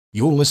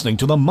You're listening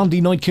to the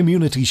Monday Night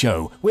Community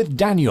Show with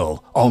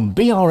Daniel on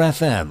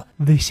BRFM.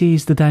 This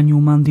is the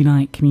Daniel Monday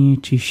Night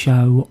Community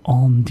Show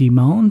on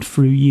demand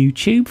through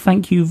YouTube.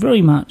 Thank you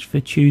very much for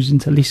choosing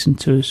to listen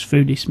to us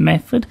through this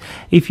method.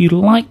 If you'd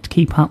like to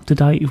keep up to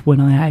date with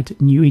when I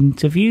add new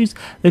interviews,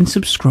 then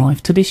subscribe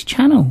to this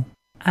channel.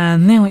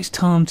 And now it's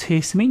time to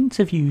hear some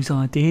interviews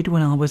I did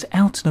when I was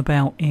out and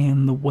about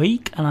in the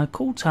week, and I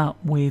caught up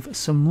with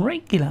some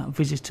regular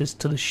visitors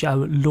to the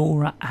show,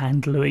 Laura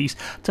and Louise,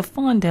 to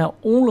find out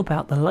all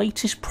about the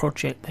latest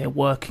project they're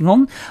working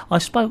on. I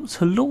spoke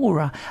to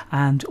Laura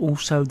and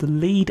also the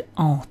lead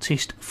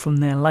artist from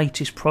their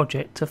latest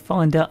project to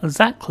find out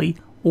exactly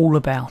all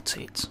about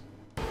it.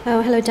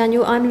 Oh, hello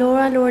Daniel, I'm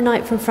Laura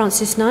Knight from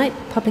FrancisKnight,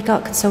 public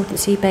art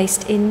consultancy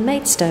based in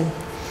Maidstone.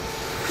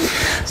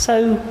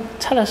 So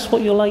tell us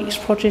what your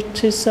latest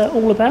project is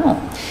all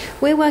about.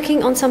 We're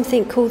working on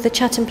something called the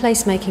Chatham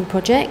Placemaking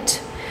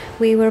Project.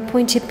 We were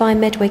appointed by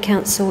Medway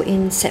Council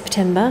in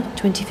September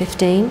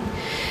 2015.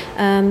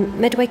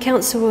 Medway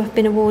Council have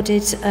been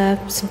awarded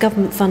some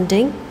government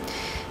funding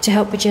to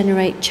help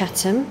regenerate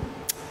Chatham,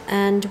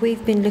 and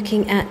we've been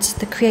looking at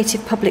the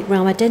creative public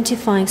realm,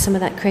 identifying some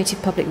of that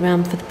creative public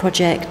realm for the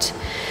project.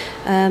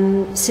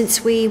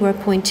 Since we were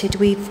appointed,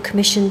 we've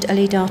commissioned a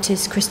lead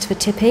artist, Christopher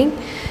Tipping,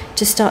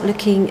 to start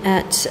looking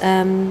at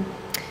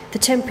the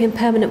temporary and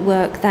permanent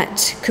work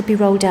that could be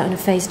rolled out in a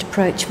phased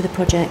approach for the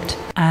project.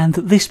 And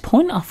at this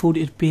point I thought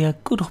it'd be a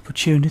good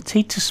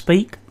opportunity to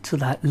speak to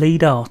that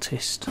lead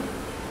artist.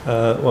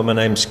 Well, my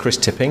name's Chris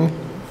Tipping.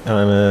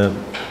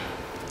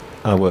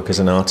 I work as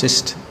an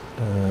artist.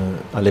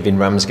 I live in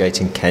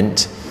Ramsgate in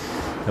Kent,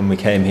 and we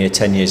came here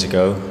 10 years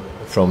ago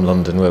from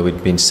London, where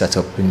we'd been set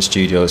up in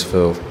studios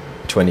for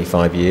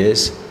 25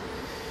 years.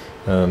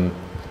 But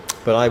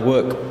I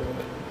work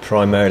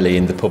primarily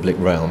in the public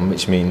realm,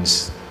 which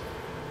means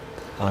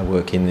I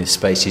work in the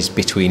spaces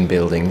between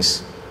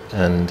buildings,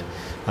 and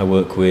I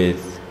work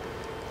with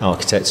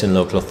architects and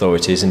local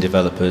authorities and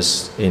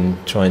developers in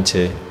trying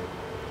to...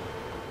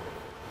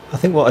 I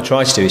think what I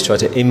try to do is try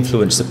to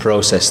influence the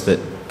process that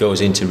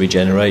goes into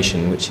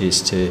regeneration, which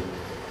is to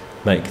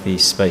make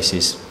these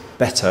spaces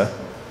better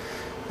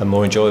and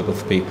more enjoyable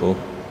for people.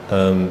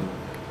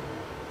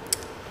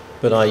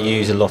 But I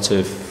use a lot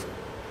of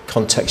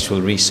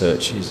contextual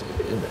research,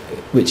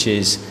 which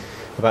is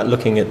about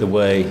looking at the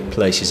way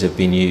places have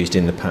been used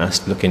in the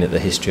past, looking at the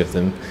history of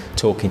them,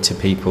 talking to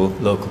people,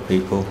 local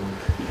people.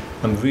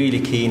 I'm really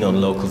keen on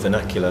local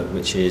vernacular,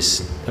 which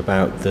is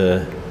about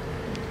the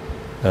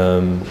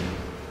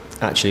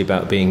actually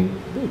about being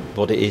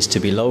what it is to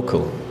be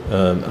local.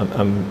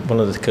 One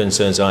of the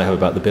concerns I have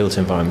about the built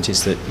environment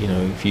is that, you know,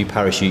 if you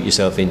parachute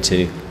yourself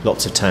into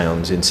lots of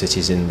towns and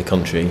cities in the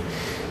country,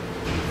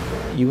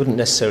 you wouldn't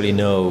necessarily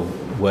know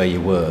where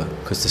you were,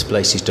 because the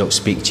places don't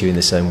speak to you in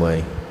the same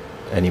way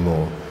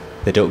anymore.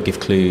 They don't give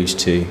clues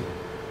to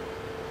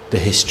the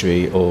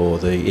history or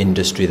the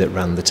industry that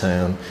ran the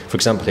town. For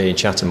example, here in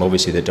Chatham,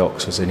 obviously the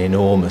docks was an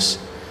enormous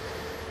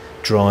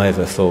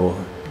driver for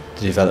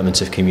the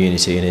development of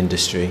community and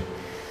industry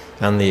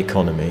and the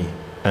economy.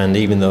 And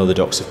even though the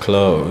docks have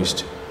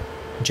closed,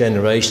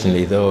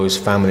 generationally those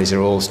families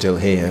are all still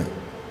here,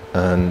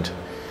 and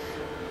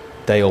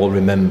they all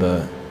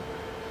remember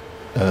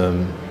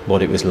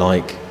what it was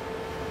like,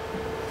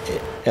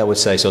 I would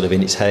say, sort of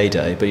in its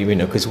heyday. But you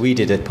know, because we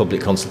did a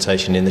public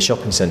consultation in the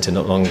shopping centre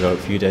not long ago,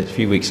 a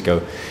few weeks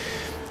ago,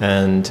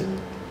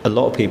 and a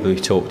lot of people who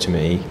talked to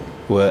me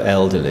were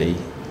elderly,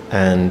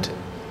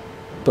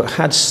 but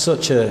had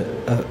such a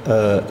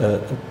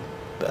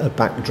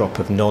backdrop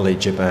of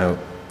knowledge about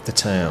the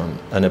town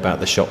and about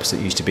the shops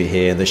that used to be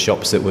here, the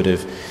shops that would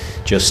have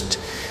just,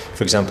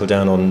 for example,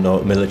 down on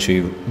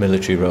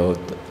Military Road,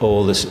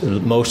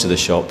 most of the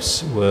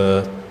shops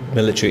were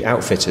military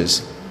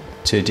outfitters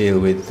to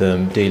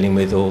dealing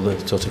with all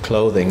the sort of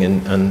clothing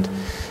and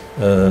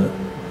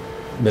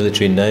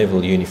military and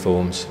naval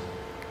uniforms.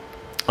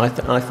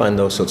 I find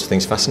those sorts of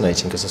things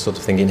fascinating, because I sort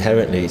of think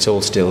inherently it's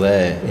all still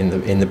there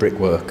in the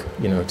brickwork,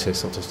 you know, to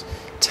sort of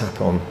tap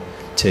on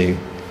to.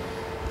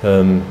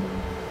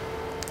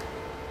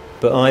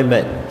 But I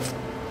met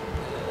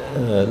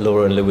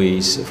Laura and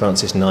Louise,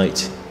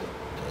 FrancisKnight,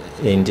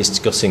 in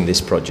discussing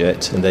this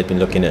project, and they'd been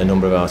looking at a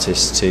number of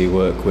artists to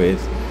work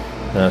with,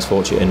 and I was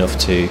fortunate enough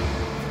to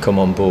come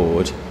on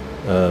board.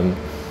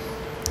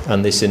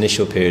 And this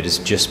initial period has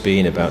just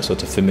been about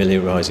sort of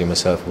familiarising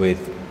myself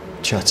with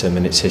Chatham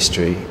and its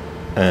history,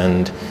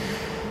 and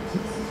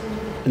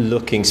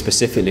looking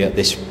specifically at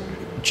this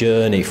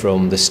journey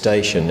from the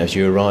station, as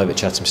you arrive at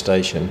Chatham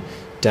Station,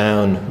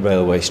 down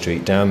Railway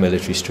Street, down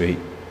Military Street,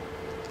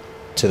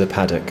 to the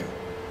paddock,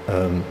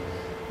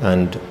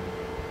 and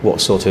what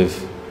sort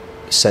of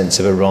sense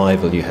of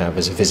arrival you have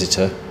as a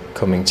visitor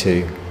coming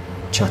to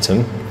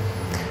Chatham,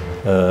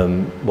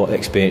 what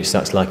experience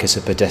that's like as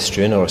a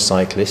pedestrian or a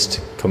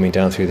cyclist coming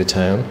down through the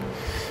town.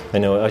 I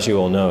know, as you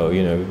all know,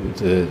 you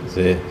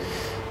know,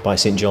 by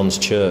St John's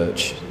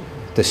Church,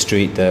 the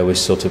street there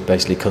was sort of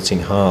basically cut in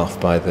half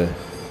by the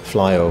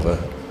flyover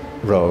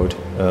road.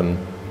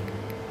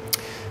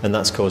 and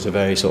that's caused a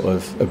very sort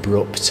of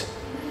abrupt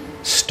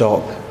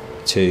stop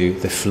to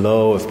the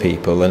flow of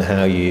people, and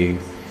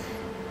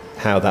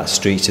how that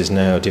street has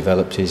now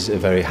developed is a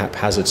very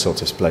haphazard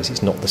sort of place.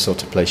 It's not the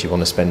sort of place you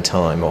want to spend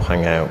time or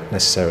hang out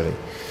necessarily.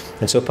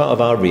 And so part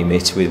of our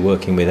remit with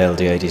working with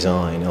LDA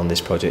Design on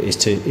this project is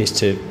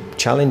to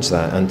challenge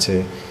that and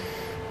to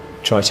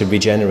try to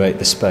regenerate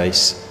the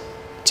space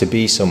to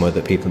be somewhere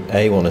that people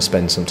want to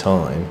spend some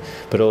time,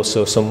 but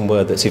also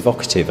somewhere that's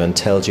evocative and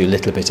tells you a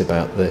little bit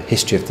about the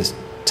history of the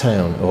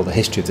town or the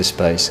history of the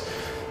space,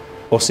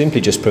 or simply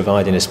just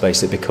providing a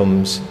space that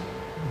becomes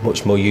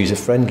much more user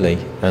friendly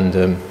and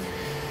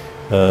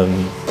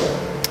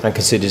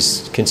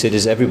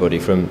considers everybody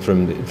from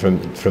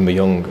a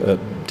young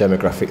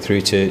demographic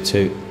through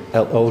to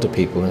older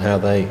people and how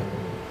they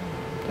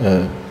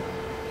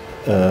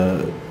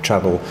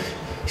travel.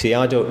 See,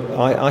 I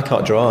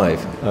can't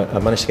drive. I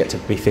managed to get to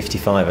be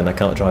 55 and I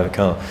can't drive a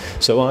car.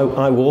 So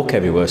I walk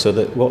everywhere, so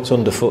that what's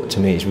underfoot to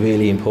me is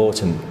really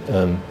important.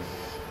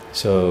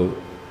 So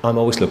I'm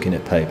always looking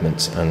at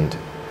pavements and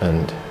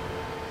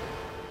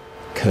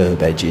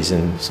curb edges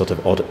and sort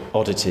of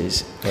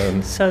oddities.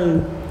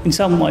 So in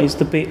some ways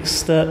the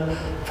bits that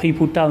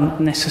people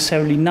don't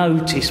necessarily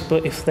notice,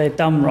 but if they're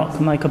done right,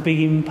 can make a big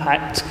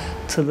impact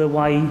to the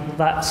way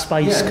that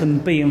space can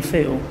be and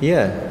feel.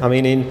 Yeah, I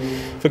mean,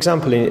 for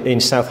example, in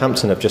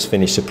Southampton I've just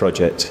finished a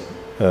project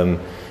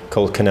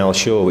called Canal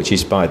Shore, which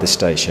is by the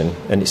station,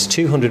 and it's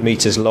 200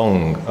 metres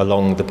long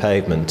along the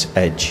pavement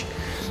edge,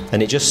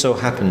 and it just so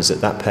happens that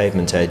that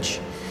pavement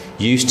edge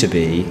used to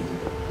be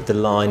the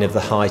line of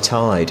the high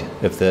tide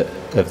of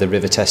the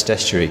River Test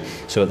estuary.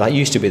 So that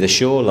used to be the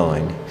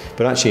shoreline,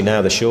 but actually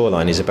now the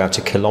shoreline is about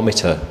 1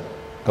 kilometre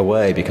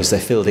away because they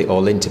filled it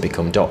all in to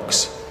become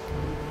docks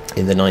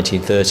in the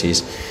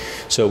 1930s.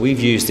 So we've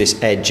used this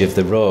edge of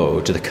the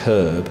road, the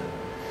curb,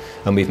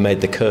 and we've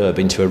made the curb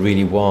into a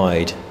really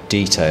wide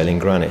detail in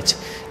granite,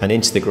 and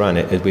into the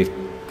granite we've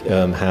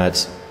had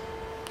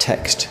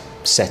text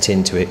set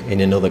into it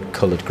in another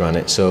coloured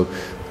granite. So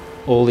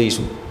all this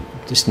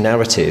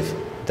narrative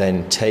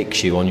then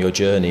takes you on your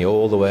journey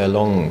all the way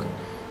along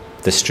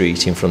the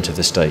street in front of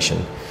the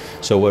station.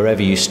 So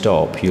wherever you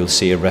stop, you'll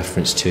see a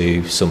reference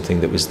to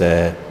something that was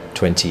there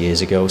 20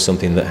 years ago,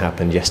 something that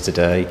happened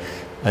yesterday,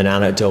 an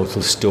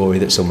anecdotal story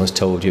that someone's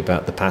told you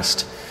about the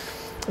past.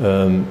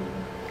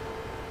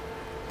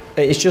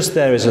 It's just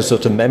there as a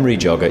sort of memory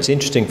jogger. It's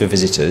interesting for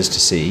visitors to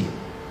see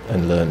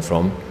and learn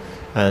from,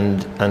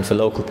 and for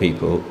local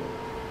people,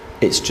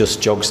 it just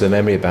jogs the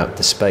memory about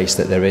the space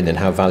that they're in and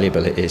how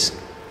valuable it is.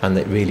 And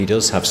it really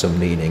does have some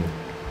meaning.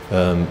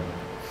 So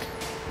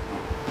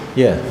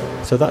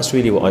that's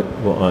really what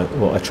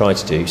I try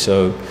to do.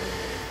 So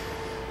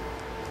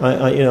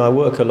I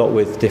work a lot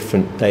with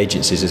different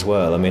agencies as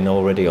well. I mean,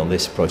 already on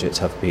this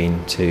project I've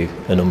been to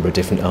a number of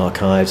different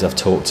archives. I've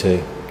talked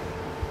to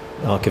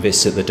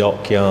archivists at the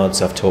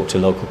dockyards. I've talked to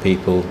local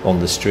people on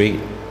the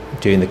street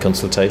doing the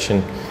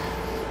consultation.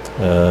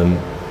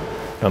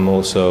 I'm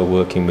also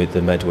working with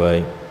the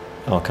Medway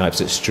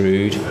archives at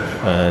Strood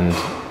and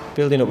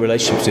building up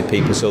relationships with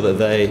people so that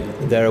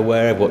they're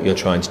aware of what you're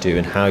trying to do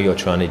and how you're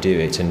trying to do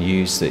it, and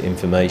use the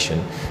information.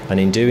 And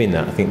in doing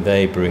that, I think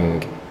they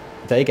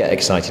get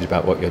excited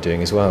about what you're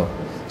doing as well.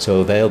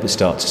 So they'll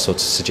start to sort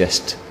of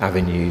suggest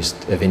avenues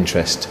of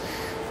interest.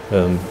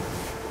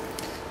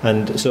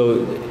 And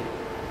so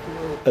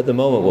at the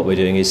moment what we're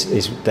doing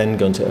is then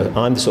going to...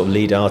 I'm the sort of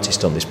lead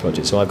artist on this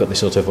project, so I've got this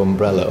sort of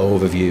umbrella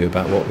overview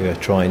about what we're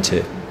trying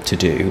to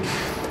do.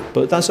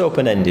 But that's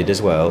open-ended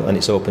as well, and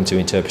it's open to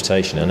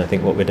interpretation. And I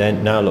think what we're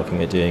now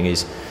looking at doing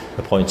is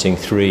appointing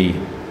 3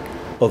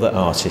 other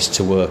artists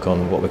to work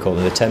on what we're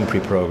calling a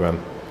temporary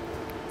programme.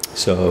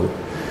 So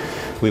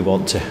we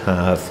want to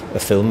have a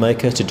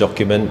filmmaker to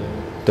document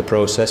the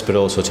process, but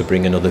also to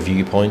bring another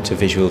viewpoint, a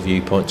visual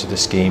viewpoint to the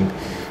scheme.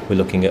 We're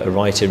looking at a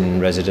writer in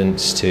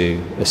residence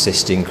to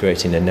assist in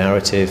creating a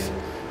narrative,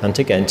 and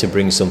again to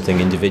bring something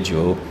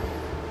individual,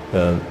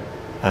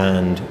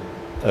 and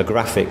a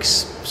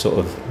graphics sort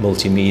of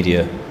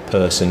multimedia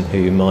person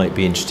who might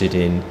be interested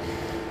in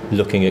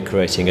looking at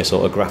creating a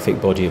sort of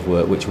graphic body of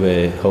work which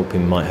we're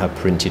hoping might have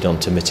printed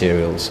onto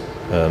materials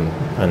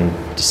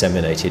and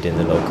disseminated in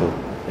the local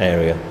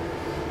area.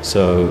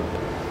 So,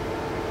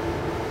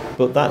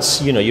 but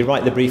that's, you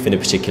write the brief in a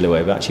particular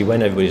way, but actually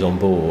when everybody's on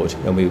board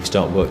and we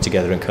start work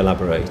together and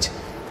collaborate,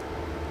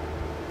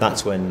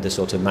 that's when the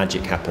sort of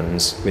magic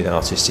happens with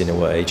artists in a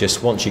way.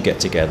 Just once you get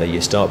together, you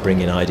start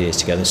bringing ideas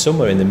together.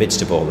 Somewhere in the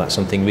midst of all that,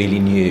 something really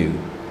new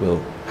will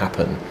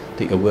happen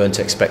that you weren't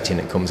expecting.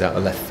 It comes out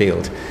of left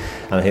field.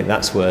 And I think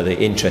that's where the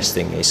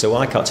interesting is. So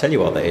I can't tell you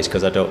what that is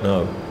because I don't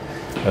know.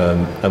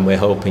 And we're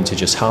hoping to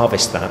just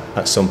harvest that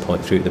at some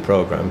point through the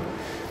programme.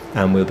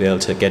 And we'll be able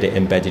to get it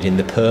embedded in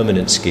the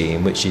permanent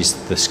scheme, which is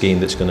the scheme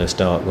that's going to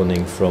start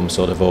running from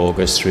sort of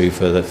August through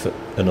for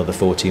another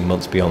 14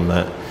 months beyond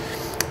that,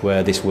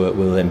 where this work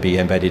will then be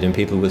embedded and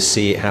people will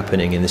see it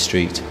happening in the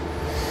street.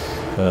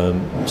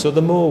 So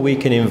the more we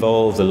can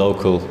involve the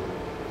local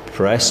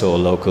press or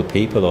local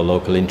people or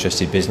local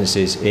interested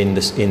businesses in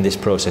this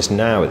process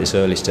now at this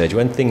early stage.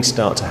 When things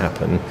start to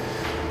happen,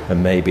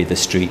 and maybe the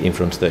street in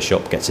front of their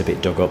shop gets a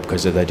bit dug up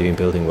because they're doing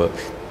building work,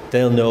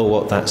 they'll know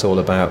what that's all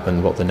about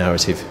and what the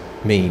narrative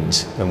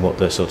means and what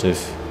the sort of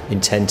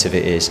intent of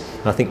it is.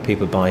 I think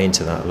people buy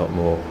into that a lot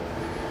more.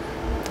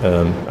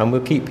 And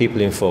we'll keep people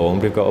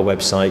informed. We've got a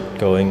website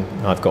going.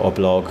 I've got a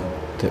blog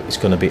that is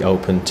going to be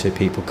open to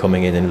people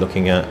coming in and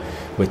looking at.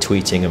 We're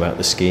tweeting about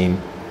the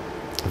scheme.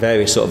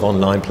 Various sort of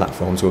online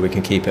platforms where we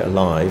can keep it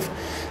alive.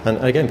 And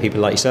again, people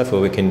like yourself,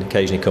 where we can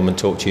occasionally come and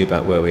talk to you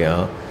about where we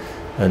are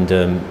and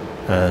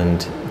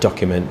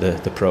document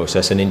the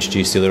process and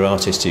introduce the other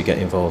artists who get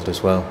involved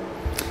as well.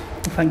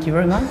 Thank you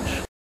very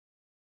much.